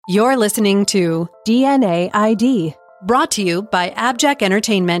You're listening to DNA ID, brought to you by Abject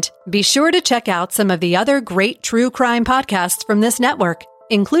Entertainment. Be sure to check out some of the other great true crime podcasts from this network,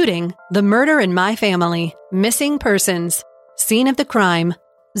 including The Murder in My Family, Missing Persons, Scene of the Crime,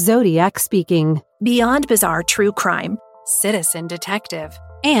 Zodiac Speaking, Beyond Bizarre True Crime, Citizen Detective,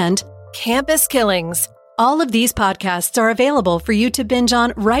 and Campus Killings. All of these podcasts are available for you to binge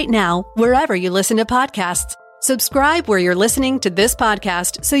on right now, wherever you listen to podcasts. Subscribe where you're listening to this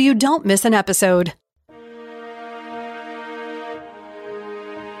podcast so you don't miss an episode.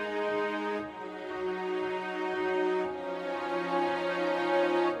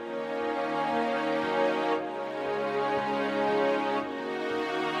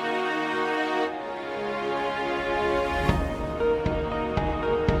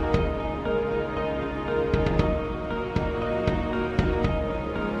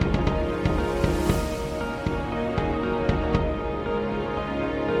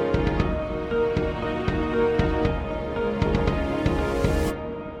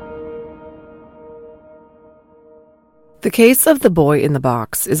 The case of the boy in the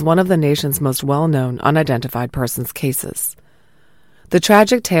box is one of the nation's most well-known unidentified persons cases. The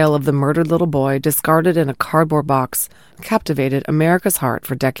tragic tale of the murdered little boy discarded in a cardboard box captivated America's heart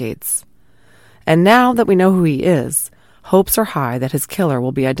for decades. And now that we know who he is, hopes are high that his killer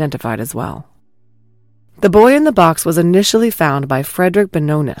will be identified as well. The boy in the box was initially found by Frederick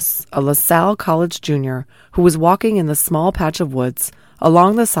Benonis, a LaSalle College junior who was walking in the small patch of woods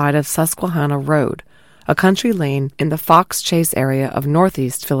along the side of Susquehanna Road, a country lane in the Fox Chase area of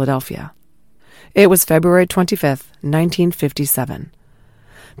northeast Philadelphia. It was February 25th, 1957.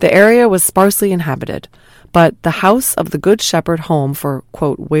 The area was sparsely inhabited, but the house of the Good Shepherd Home for,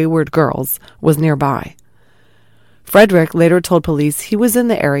 quote, wayward girls was nearby. Frederick later told police he was in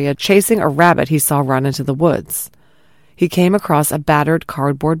the area chasing a rabbit he saw run into the woods. He came across a battered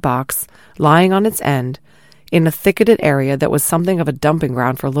cardboard box lying on its end in a thicketed area that was something of a dumping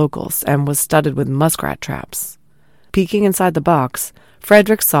ground for locals and was studded with muskrat traps. Peeking inside the box,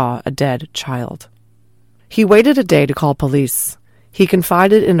 Frederick saw a dead child. He waited a day to call police. He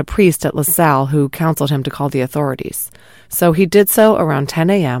confided in a priest at LaSalle who counseled him to call the authorities, so he did so around 10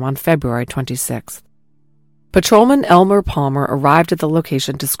 a.m. on February 26th. Patrolman Elmer Palmer arrived at the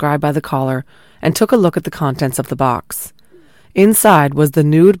location described by the caller and took a look at the contents of the box. Inside was the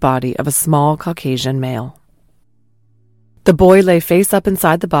nude body of a small Caucasian male. The boy lay face up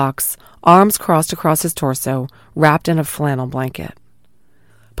inside the box, arms crossed across his torso, wrapped in a flannel blanket.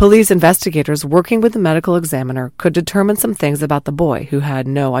 Police investigators working with the medical examiner could determine some things about the boy who had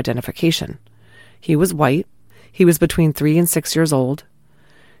no identification. He was white. He was between 3 and 6 years old.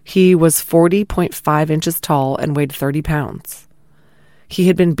 He was 40.5 inches tall and weighed 30 pounds. He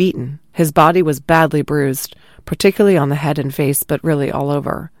had been beaten. His body was badly bruised, particularly on the head and face, but really all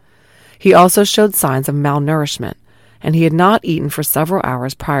over. He also showed signs of malnourishment, and he had not eaten for several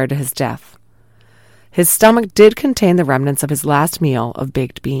hours prior to his death. His stomach did contain the remnants of his last meal of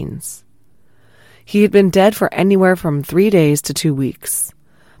baked beans. He had been dead for anywhere from 3 days to 2 weeks.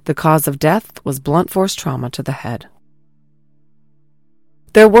 The cause of death was blunt force trauma to the head.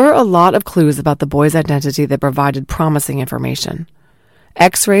 There were a lot of clues about the boy's identity that provided promising information.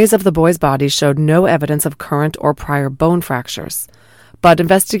 X-rays of the boy's body showed no evidence of current or prior bone fractures, but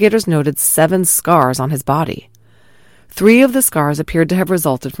investigators noted 7 scars on his body. 3 of the scars appeared to have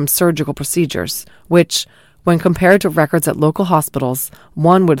resulted from surgical procedures, which, when compared to records at local hospitals,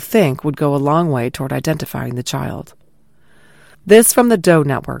 one would think would go a long way toward identifying the child. This from the Doe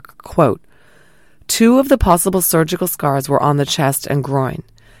Network, quote, 2 of the possible surgical scars were on the chest and groin.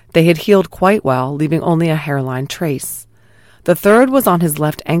 They had healed quite well, leaving only a hairline trace. The 3rd was on his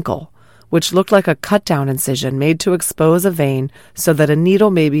left ankle, which looked like a cut-down incision made to expose a vein so that a needle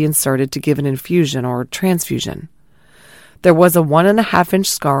may be inserted to give an infusion or transfusion. There was a 1.5-inch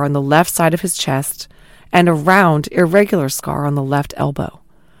scar on the left side of his chest and a round, irregular scar on the left elbow.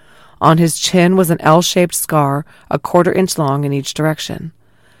 On his chin was an L-shaped scar, a 1/4 inch long in each direction.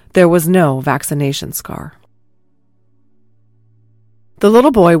 There was no vaccination scar. The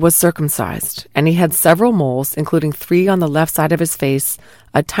little boy was circumcised, and he had several moles, including 3 on the left side of his face,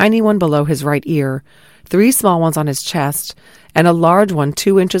 a tiny one below his right ear, 3 small ones on his chest, and a large one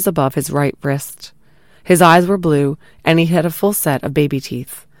 2 inches above his right wrist. His eyes were blue, and he had a full set of baby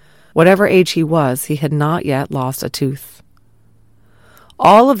teeth. Whatever age he was, he had not yet lost a tooth.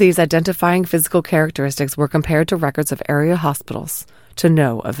 All of these identifying physical characteristics were compared to records of area hospitals, to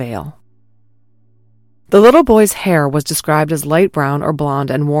no avail. The little boy's hair was described as light brown or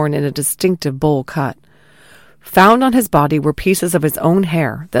blonde and worn in a distinctive bowl cut. Found on his body were pieces of his own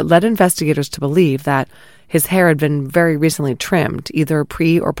hair that led investigators to believe that his hair had been very recently trimmed, either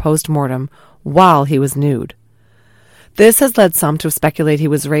pre- or post-mortem, while he was nude. This has led some to speculate he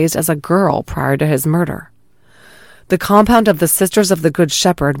was raised as a girl prior to his murder. The compound of the Sisters of the Good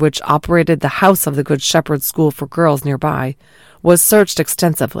Shepherd, which operated the House of the Good Shepherd School for Girls nearby, was searched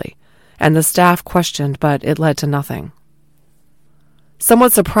extensively, and the staff questioned, but it led to nothing.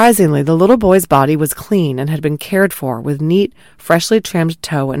 Somewhat surprisingly, the little boy's body was clean and had been cared for with neat, freshly trimmed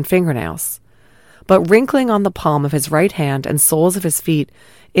toe and fingernails. But wrinkling on the palm of his right hand and soles of his feet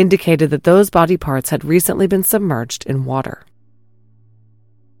indicated that those body parts had recently been submerged in water.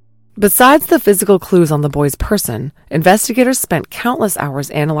 Besides the physical clues on the boy's person, investigators spent countless hours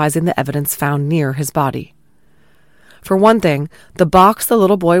analyzing the evidence found near his body. For one thing, the box the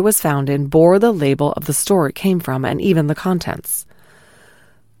little boy was found in bore the label of the store it came from and even the contents.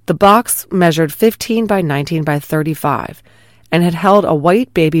 The box measured 15 by 19 by 35 and had held a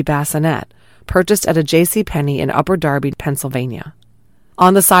white baby bassinet purchased at a JCPenney in Upper Darby, Pennsylvania.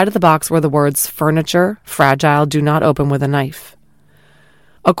 On the side of the box were the words, "Furniture, fragile, do not open with a knife."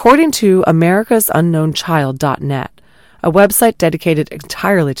 According to americasunknownchild.net, a website dedicated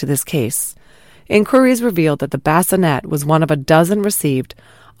entirely to this case, inquiries revealed that the bassinet was one of a dozen received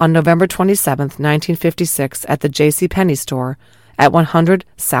on November 27, 1956 at the JCPenney store at 100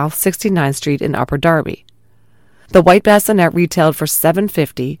 South 69th Street in Upper Darby. The white bassinet retailed for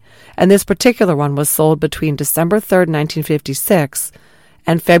 $7.50, and this particular one was sold between December 3, 1956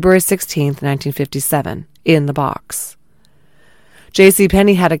 and February 16, 1957, in the box.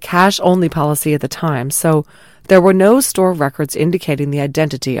 JCPenney had a cash-only policy at the time, so there were no store records indicating the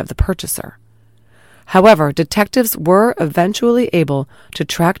identity of the purchaser. However, detectives were eventually able to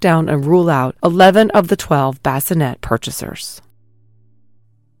track down and rule out 11 of the 12 bassinet purchasers.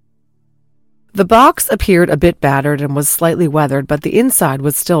 The box appeared a bit battered and was slightly weathered, but the inside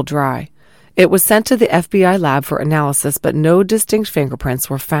was still dry. It was sent to the FBI lab for analysis, but no distinct fingerprints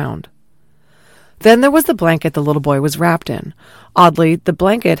were found. Then there was the blanket the little boy was wrapped in. Oddly, the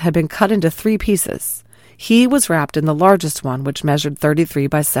blanket had been cut into 3 pieces. He was wrapped in the largest one, which measured 33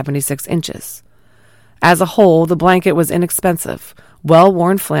 by 76 inches. As a whole, the blanket was inexpensive,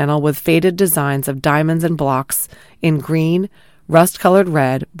 well-worn flannel with faded designs of diamonds and blocks in green, rust-colored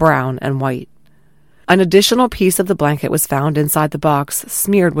red, brown, and white. An additional piece of the blanket was found inside the box,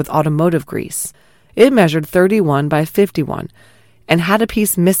 smeared with automotive grease. It measured 31 by 51 and had a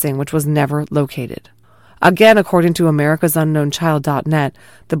piece missing which was never located. Again, according to americasunknownchild.net,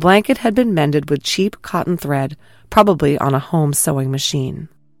 the blanket had been mended with cheap cotton thread, probably on a home sewing machine.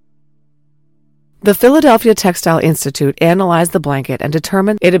 The Philadelphia Textile Institute analyzed the blanket and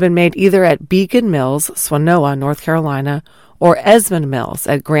determined it had been made either at Beacon Mills, Swanoa, North Carolina, or Esmond Mills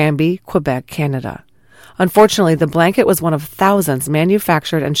at Granby, Quebec, Canada. Unfortunately, the blanket was one of thousands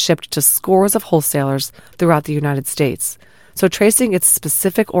manufactured and shipped to scores of wholesalers throughout the United States, so tracing its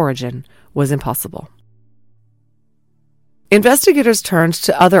specific origin was impossible. Investigators turned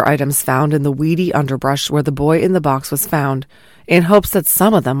to other items found in the weedy underbrush where the boy in the box was found, in hopes that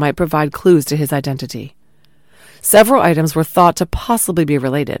some of them might provide clues to his identity. Several items were thought to possibly be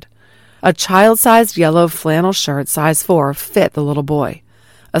related. A child-sized yellow flannel shirt size 4 fit the little boy.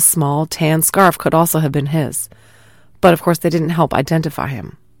 A small tan scarf could also have been his, but of course they didn't help identify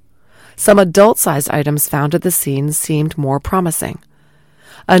him. Some adult-sized items found at the scene seemed more promising.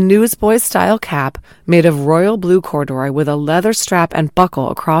 A newsboy-style cap made of royal blue corduroy with a leather strap and buckle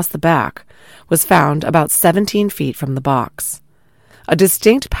across the back was found about 17 feet from the box. A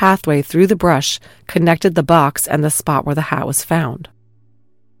distinct pathway through the brush connected the box and the spot where the hat was found.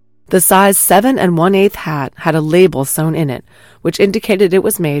 The size 7 1/8 hat had a label sewn in it, which indicated it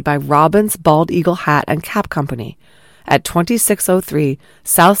was made by Robbins Bald Eagle Hat and Cap Company at 2603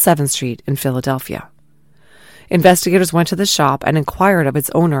 South 7th Street in Philadelphia. Investigators went to the shop and inquired of its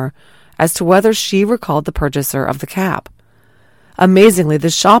owner as to whether she recalled the purchaser of the cap. Amazingly, the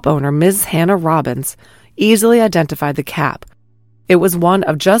shop owner, Ms. Hannah Robbins, easily identified the cap. It was one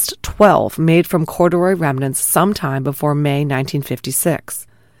of just 12 made from corduroy remnants sometime before May 1956.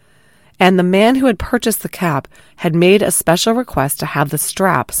 And the man who had purchased the cap had made a special request to have the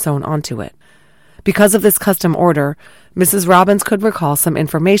strap sewn onto it. Because of this custom order, Mrs. Robbins could recall some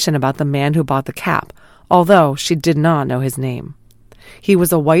information about the man who bought the cap, although she did not know his name. He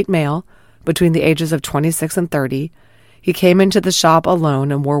was a white male, between the ages of 26 and 30. He came into the shop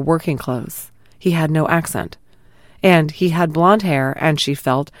alone and wore working clothes. He had no accent. And he had blonde hair and, she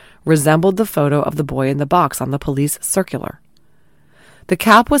felt, resembled the photo of the boy in the box on the police circular. The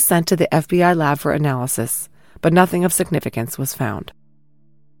cap was sent to the FBI lab for analysis, but nothing of significance was found.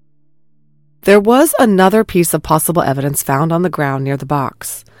 There was another piece of possible evidence found on the ground near the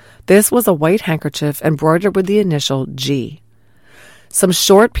box. This was a white handkerchief embroidered with the initial G. Some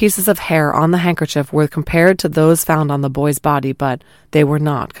short pieces of hair on the handkerchief were compared to those found on the boy's body, but they were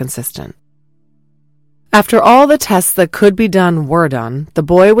not consistent. After all the tests that could be done were done, the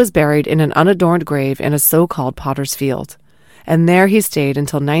boy was buried in an unadorned grave in a so-called Potter's Field, and there he stayed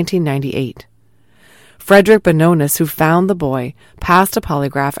until 1998. Frederick Benonis, who found the boy, passed a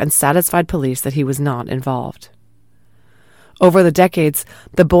polygraph and satisfied police that he was not involved. Over the decades,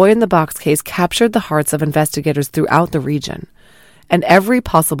 the boy in the box case captured the hearts of investigators throughout the region, and every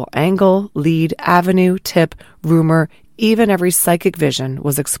possible angle, lead, avenue, tip, rumor, even every psychic vision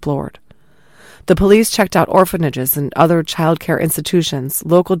was explored. The police checked out orphanages and other child care institutions,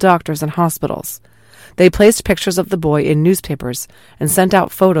 local doctors, and hospitals. They placed pictures of the boy in newspapers and sent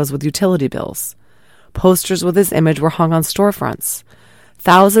out photos with utility bills. Posters with his image were hung on storefronts.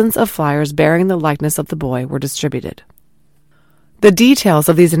 Thousands of flyers bearing the likeness of the boy were distributed. The details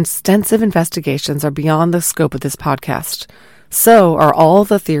of these extensive investigations are beyond the scope of this podcast. So are all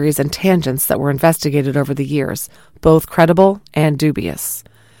the theories and tangents that were investigated over the years, both credible and dubious.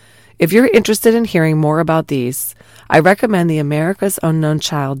 If you're interested in hearing more about these, I recommend the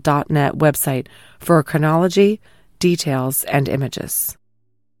americasunknownchild.net website for a chronology, details, and images.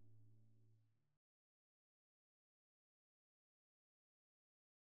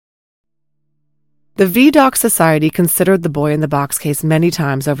 The VDOC Society considered the boy in the box case many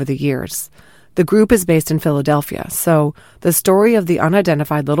times over the years. The group is based in Philadelphia, so the story of the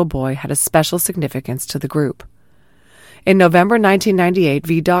unidentified little boy had a special significance to the group. In November 1998,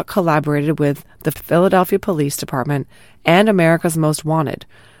 VDOC collaborated with the Philadelphia Police Department and America's Most Wanted,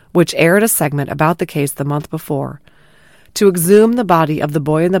 which aired a segment about the case the month before, to exhume the body of the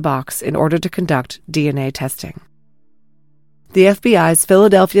boy in the box in order to conduct DNA testing. The FBI's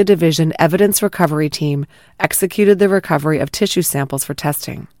Philadelphia Division Evidence Recovery Team executed the recovery of tissue samples for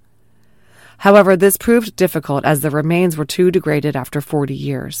testing. However, this proved difficult as the remains were too degraded after 40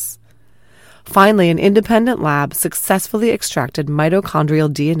 years. Finally, an independent lab successfully extracted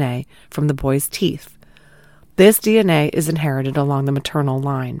mitochondrial DNA from the boy's teeth. This DNA is inherited along the maternal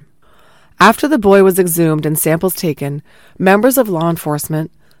line. After the boy was exhumed and samples taken, members of law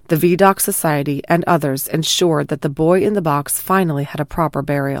enforcement, the VDOC Society, and others ensured that the boy in the box finally had a proper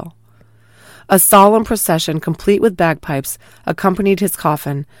burial. A solemn procession complete with bagpipes accompanied his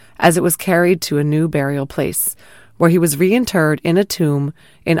coffin as it was carried to a new burial place, where he was reinterred in a tomb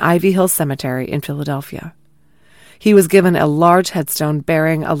in Ivy Hill Cemetery in Philadelphia. He was given a large headstone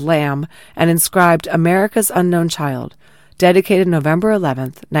bearing a lamb and inscribed America's Unknown Child, dedicated November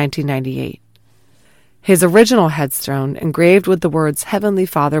 11, 1998. His original headstone, engraved with the words, "Heavenly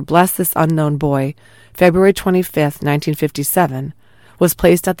Father, bless this unknown boy," February 25, 1957, was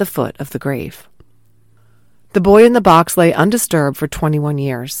placed at the foot of the grave. The boy in the box lay undisturbed for 21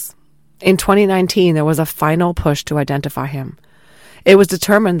 years. In 2019, there was a final push to identify him. It was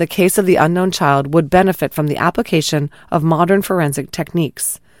determined the case of the unknown child would benefit from the application of modern forensic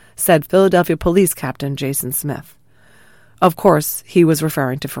techniques, said Philadelphia Police Captain Jason Smith. Of course, he was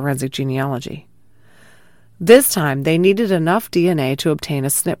referring to forensic genealogy. This time, they needed enough DNA to obtain a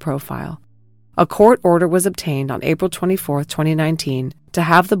SNP profile. A court order was obtained on April 24, 2019, to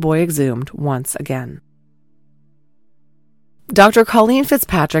have the boy exhumed once again. Dr. Colleen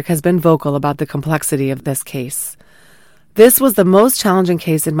Fitzpatrick has been vocal about the complexity of this case. "This was the most challenging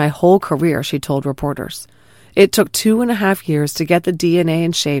case in my whole career," she told reporters. "It took 2.5 years to get the DNA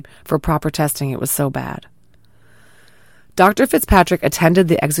in shape for proper testing. It was so bad." Dr. Fitzpatrick attended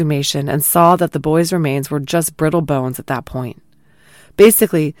the exhumation and saw that the boy's remains were just brittle bones at that point.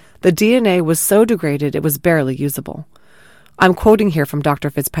 Basically, the DNA was so degraded it was barely usable. I'm quoting here from Dr.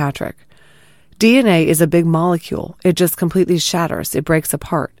 Fitzpatrick. "DNA is a big molecule. It just completely shatters. It breaks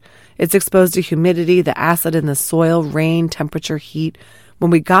apart. It's exposed to humidity, the acid in the soil, rain, temperature, heat.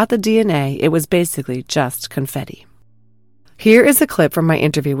 When we got the DNA, it was basically just confetti." Here is a clip from my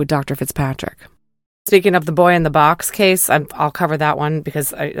interview with Dr. Fitzpatrick. Speaking of the boy in the box case, I'll cover that one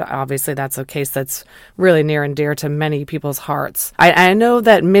because obviously that's a case that's really near and dear to many people's hearts. I know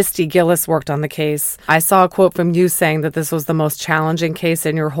that Misty Gillis worked on the case. I saw a quote from you saying that this was the most challenging case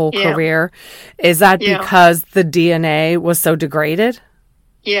in your whole career. Is that because the DNA was so degraded?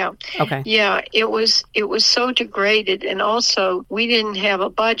 Yeah. Okay. Yeah, it was so degraded, and also we didn't have a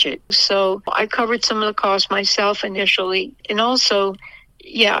budget. So I covered some of the costs myself initially, and also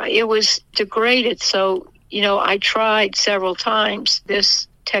it was degraded. So, I tried several times this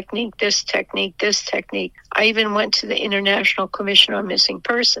technique. I even went to the International Commission on Missing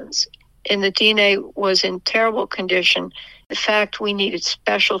Persons, and the DNA was in terrible condition. In fact, we needed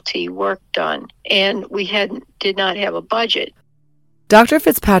specialty work done, and we did not have a budget. Dr.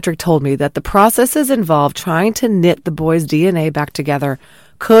 Fitzpatrick told me that the processes involved trying to knit the boy's DNA back together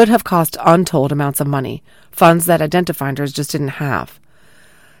could have cost untold amounts of money, funds that Identifinders just didn't have.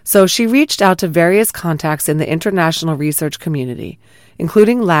 So she reached out to various contacts in the international research community,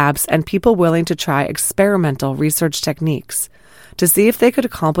 including labs and people willing to try experimental research techniques to see if they could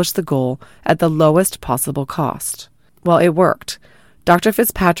accomplish the goal at the lowest possible cost. Well, it worked. Dr.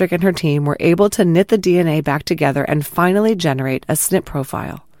 Fitzpatrick and her team were able to knit the DNA back together and finally generate a SNP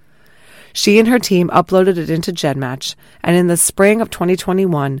profile. She and her team uploaded it into GEDmatch, and in the spring of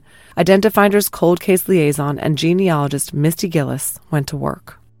 2021, Identifinders cold case liaison and genealogist Misty Gillis went to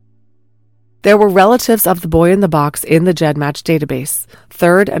work. There were relatives of the boy in the box in the GEDmatch database,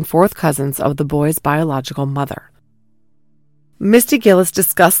 third and fourth cousins of the boy's biological mother. Misty Gillis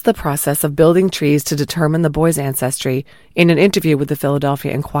discussed the process of building trees to determine the boy's ancestry in an interview with the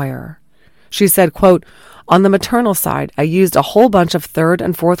Philadelphia Inquirer. She said, quote, "On the maternal side, I used a whole bunch of third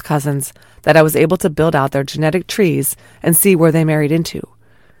and fourth cousins that I was able to build out their genetic trees and see where they married into.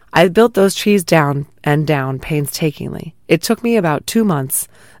 I built those trees down painstakingly. It took me about 2 months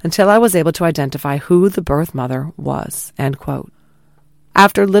until I was able to identify who the birth mother was," end quote.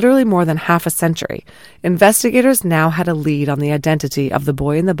 After literally more than half a century, investigators now had a lead on the identity of the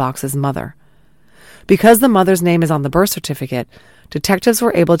boy in the box's mother. Because the mother's name is on the birth certificate, detectives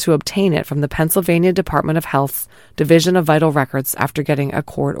were able to obtain it from the Pennsylvania Department of Health's Division of Vital Records after getting a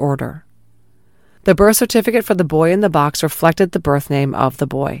court order. The birth certificate for the boy in the box reflected the birth name of the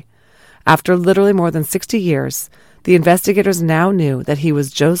boy. After literally more than 60 years, the investigators now knew that he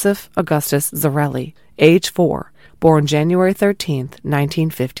was Joseph Augustus Zarelli, age 4, born January 13,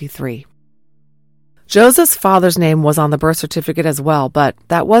 1953. Joseph's father's name was on the birth certificate as well, but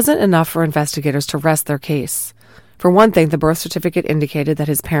that wasn't enough for investigators to rest their case. For one thing, the birth certificate indicated that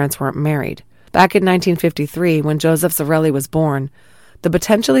his parents weren't married. Back in 1953, when Joseph Zarelli was born, the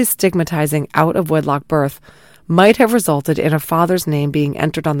potentially stigmatizing out-of-wedlock birth might have resulted in a father's name being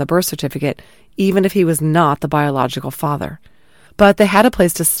entered on the birth certificate, even if he was not the biological father. But they had a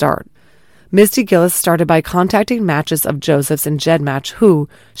place to start. Misty Gillis started by contacting matches of Joseph's in GEDmatch who,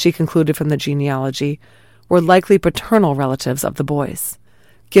 she concluded from the genealogy, were likely paternal relatives of the boys.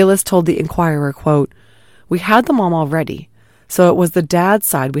 Gillis told the Inquirer, quote, "We had them all already, so it was the dad's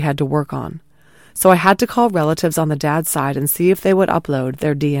side we had to work on. So I had to call relatives on the dad's side and see if they would upload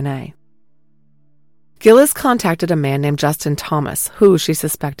their DNA." Gillis contacted a man named Justin Thomas, who, she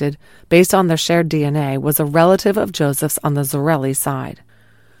suspected, based on their shared DNA, was a relative of Joseph's on the Zarelli side.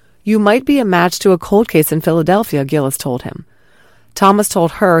 "You might be a match to a cold case in Philadelphia," Gillis told him. Thomas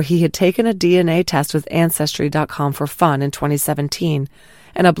told her he had taken a DNA test with Ancestry.com for fun in 2017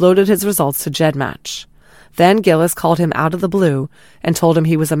 and uploaded his results to GEDmatch. Then Gillis called him out of the blue and told him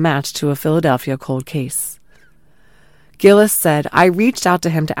he was a match to a Philadelphia cold case. Gillis said, "I reached out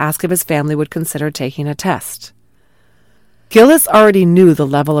to him to ask if his family would consider taking a test." Gillis already knew the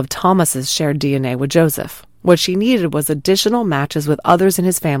level of Thomas's shared DNA with Joseph. What she needed was additional matches with others in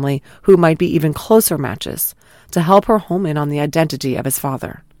his family who might be even closer matches to help her home in on the identity of his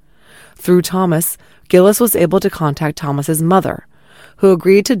father. Through Thomas, Gillis was able to contact Thomas's mother, who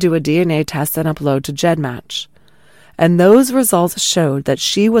agreed to do a DNA test and upload to GEDmatch. And those results showed that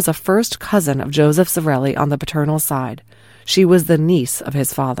she was a first cousin of Joseph Zarelli on the paternal side. She was the niece of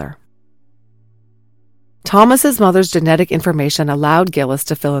his father. Thomas's mother's genetic information allowed Gillis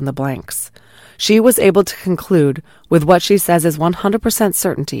to fill in the blanks. She was able to conclude, with what she says is 100%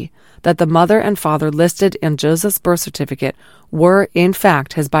 certainty, that the mother and father listed in Joseph's birth certificate were, in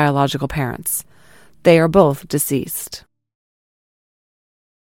fact, his biological parents. They are both deceased.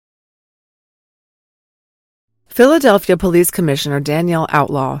 Philadelphia Police Commissioner Danielle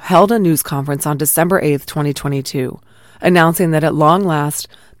Outlaw held a news conference on December 8, 2022, announcing that at long last,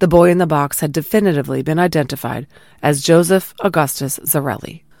 the boy in the box had definitively been identified as Joseph Augustus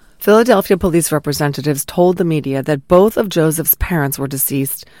Zarelli. Philadelphia police representatives told the media that both of Joseph's parents were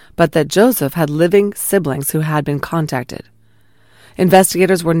deceased, but that Joseph had living siblings who had been contacted.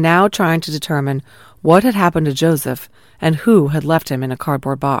 Investigators were now trying to determine what had happened to Joseph and who had left him in a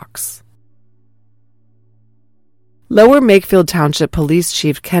cardboard box. Lower Makefield Township Police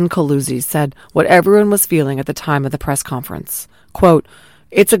Chief Ken Coluzzi said what everyone was feeling at the time of the press conference. Quote,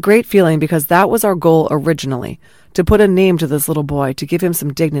 "It's a great feeling because that was our goal originally, to put a name to this little boy, to give him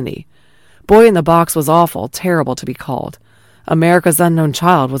some dignity. Boy in the box was awful, terrible to be called. America's Unknown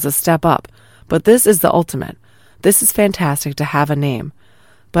Child was a step up, but this is the ultimate. This is fantastic to have a name.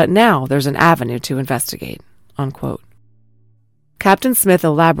 But now there's an avenue to investigate." Unquote. Captain Smith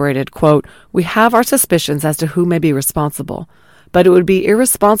elaborated, quote, "We have our suspicions as to who may be responsible, but it would be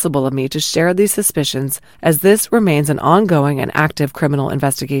irresponsible of me to share these suspicions as this remains an ongoing and active criminal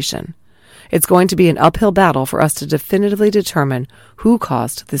investigation. It's going to be an uphill battle for us to definitively determine who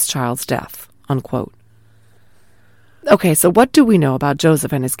caused this child's death," unquote. Okay, so what do we know about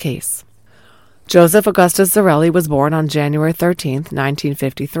Joseph and his case? Joseph Augustus Zarelli was born on January 13th,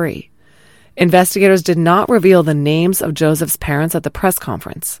 1953. Investigators did not reveal the names of Joseph's parents at the press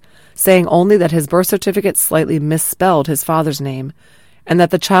conference, saying only that his birth certificate slightly misspelled his father's name and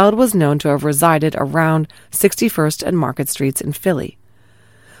that the child was known to have resided around 61st and Market Streets in Philly.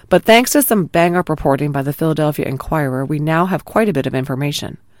 But thanks to some bang-up reporting by the Philadelphia Inquirer, we now have quite a bit of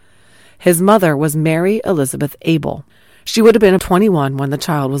information. His mother was Mary Elizabeth Abel. She would have been 21 when the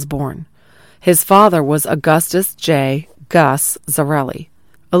child was born. His father was Augustus J. Gus Zarelli.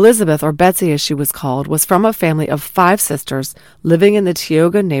 Elizabeth, or Betsy as she was called, was from a family of 5 sisters living in the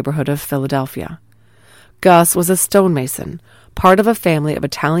Tioga neighborhood of Philadelphia. Gus was a stonemason, part of a family of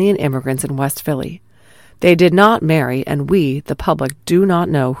Italian immigrants in West Philly. They did not marry, and we, the public, do not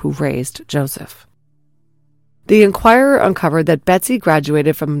know who raised Joseph. The Inquirer uncovered that Betsy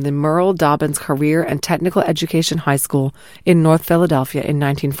graduated from the Merle Dobbins Career and Technical Education High School in North Philadelphia in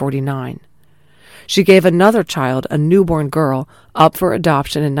 1949. She gave another child, a newborn girl, up for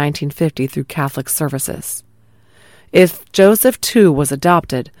adoption in 1950 through Catholic Services. If Joseph, too, was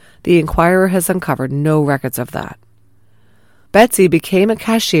adopted, the Inquirer has uncovered no records of that. Betsy became a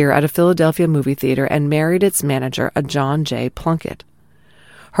cashier at a Philadelphia movie theater and married its manager, a John J. Plunkett.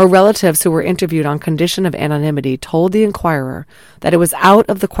 Her relatives, who were interviewed on condition of anonymity, told the Inquirer that it was out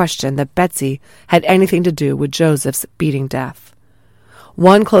of the question that Betsy had anything to do with Joseph's beating death.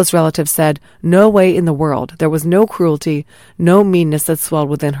 One close relative said, "No way in the world. There was no cruelty, no meanness that swelled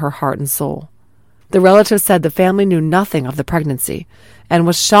within her heart and soul." The relative said the family knew nothing of the pregnancy and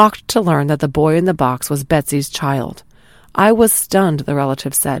was shocked to learn that the boy in the box was Betsy's child. "I was stunned," the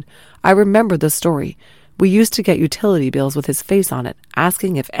relative said. "I remember the story. We used to get utility bills with his face on it,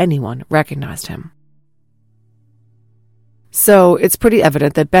 asking if anyone recognized him." So it's pretty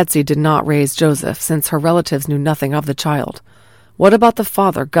evident that Betsy did not raise Joseph, since her relatives knew nothing of the child. What about the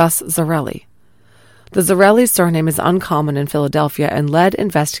father, Gus Zarelli? The Zarelli surname is uncommon in Philadelphia and led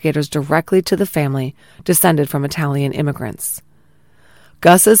investigators directly to the family descended from Italian immigrants.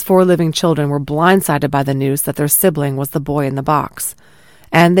 Gus's 4 living children were blindsided by the news that their sibling was the boy in the box,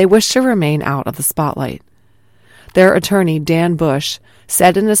 and they wished to remain out of the spotlight. Their attorney, Dan Bush,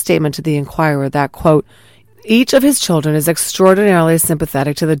 said in a statement to the Inquirer that, quote, "Each of his children is extraordinarily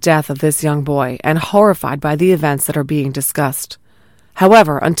sympathetic to the death of this young boy and horrified by the events that are being discussed.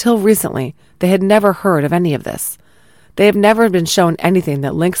 However, until recently, they had never heard of any of this. They have never been shown anything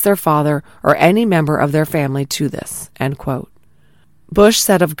that links their father or any member of their family to this," end quote. Bush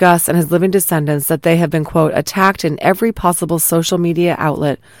said of Gus and his living descendants that they have been, quote, "attacked in every possible social media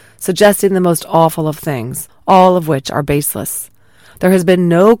outlet, suggesting the most awful of things, all of which are baseless. There has been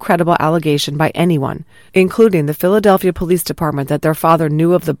no credible allegation by anyone, including the Philadelphia Police Department, that their father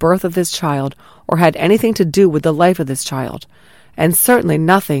knew of the birth of this child or had anything to do with the life of this child, and certainly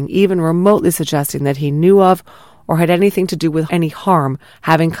nothing even remotely suggesting that he knew of or had anything to do with any harm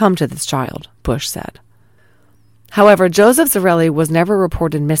having come to this child," Bush said. However, Joseph Zarelli was never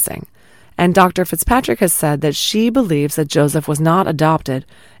reported missing, and Dr. Fitzpatrick has said that she believes that Joseph was not adopted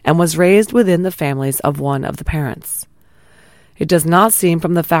and was raised within the families of one of the parents. It does not seem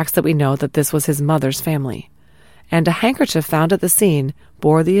from the facts that we know that this was his mother's family, and a handkerchief found at the scene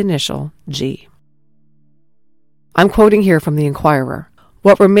bore the initial G. I'm quoting here from the Inquirer.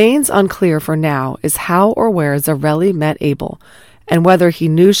 "What remains unclear for now is how or where Zarelli met Abel, and whether he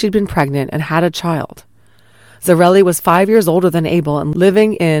knew she'd been pregnant and had a child. Zarelli was 5 years older than Abel and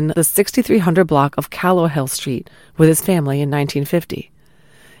living in the 6300 block of Callowhill Street with his family in 1950.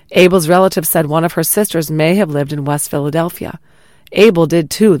 Abel's relative said one of her sisters may have lived in West Philadelphia. Abel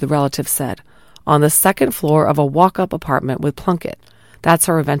did too, the relative said, on the 2nd floor of a walk-up apartment with Plunkett, that's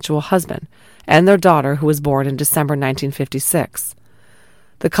her eventual husband, and their daughter, who was born in December 1956.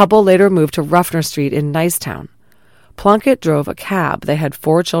 The couple later moved to Ruffner Street in Nicetown. Plunkett drove a cab. They had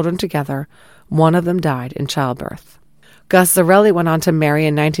 4 children together. One of them died in childbirth. Gus Zarelli went on to marry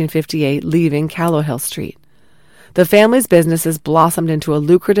in 1958, leaving Callowhill Street. The family's businesses blossomed into a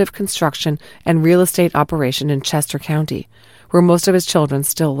lucrative construction and real estate operation in Chester County, where most of his children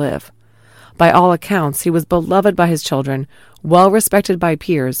still live. By all accounts, he was beloved by his children, well-respected by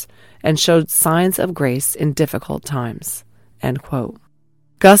peers, and showed signs of grace in difficult times." End quote.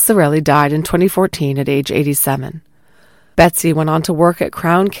 Gus Zarelli died in 2014 at age 87. Betsy went on to work at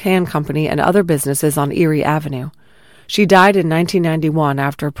Crown Can Company and other businesses on Erie Avenue. She died in 1991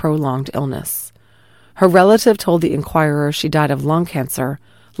 after a prolonged illness. Her relative told the Inquirer she died of lung cancer,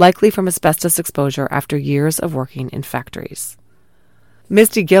 likely from asbestos exposure after years of working in factories.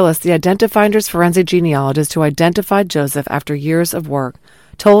 Misty Gillis, the Identifinder's forensic genealogist who identified Joseph after years of work,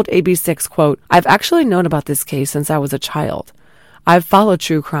 told AB6, quote, "I've actually known about this case since I was a child. I've followed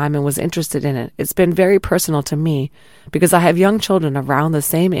true crime and was interested in it. It's been very personal to me because I have young children around the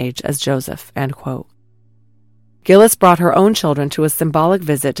same age as Joseph," end quote. Gillis brought her own children to a symbolic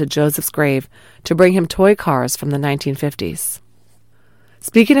visit to Joseph's grave to bring him toy cars from the 1950s.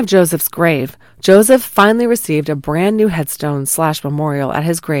 Speaking of Joseph's grave, Joseph finally received a brand new headstone/memorial at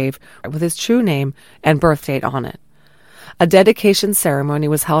his grave with his true name and birth date on it. A dedication ceremony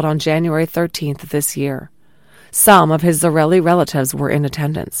was held on January 13th this year. Some of his Zarelli relatives were in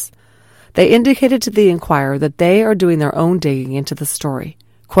attendance. They indicated to the Inquirer that they are doing their own digging into the story.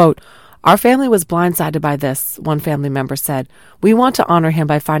 Quote, "Our family was blindsided by this," one family member said. "We want to honor him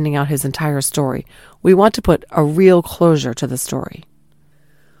by finding out his entire story. We want to put a real closure to the story."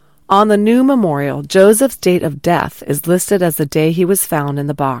 On the new memorial, Joseph's date of death is listed as the day he was found in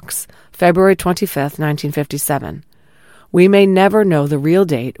the box, February 25th, 1957. We may never know the real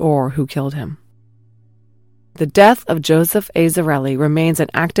date or who killed him. The death of Joseph A. Zarelli remains an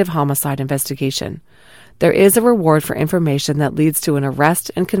active homicide investigation. There is a reward for information that leads to an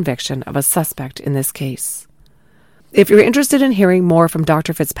arrest and conviction of a suspect in this case. If you're interested in hearing more from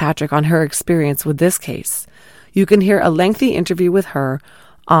Dr. Fitzpatrick on her experience with this case, you can hear a lengthy interview with her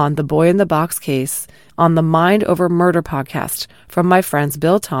on the Boy in the Box case on the Mind Over Murder podcast from my friends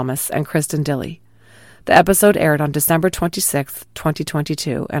Bill Thomas and Kristen Dilley. The episode aired on December 26th,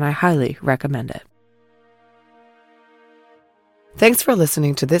 2022, and I highly recommend it. Thanks for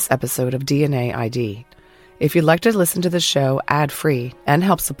listening to this episode of DNA ID. If you'd like to listen to the show ad-free and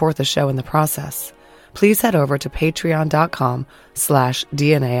help support the show in the process, please head over to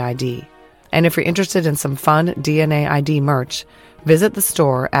patreon.com/DNAID. And if you're interested in some fun DNA ID merch, visit the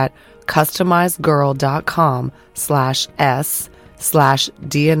store at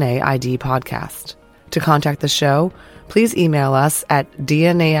customizedgirl.com/s/DNAID podcast. To contact the show, please email us at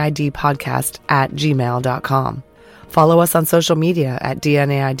dnaidpodcast@gmail.com. Follow us on social media at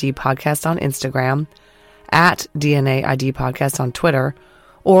DNAID Podcast on Instagram, at DNAID Podcast on Twitter,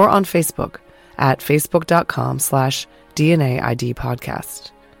 or on Facebook at facebook.com/DNAID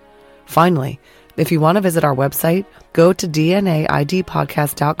Podcast. Finally, if you want to visit our website, go to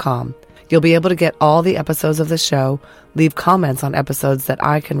DNAIDpodcast.com. You'll be able to get all the episodes of the show, leave comments on episodes that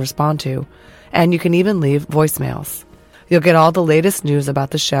I can respond to, and you can even leave voicemails. You'll get all the latest news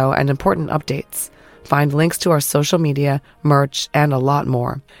about the show and important updates. Find links to our social media, merch, and a lot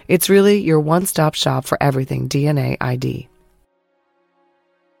more. It's really your one-stop shop for everything DNA ID.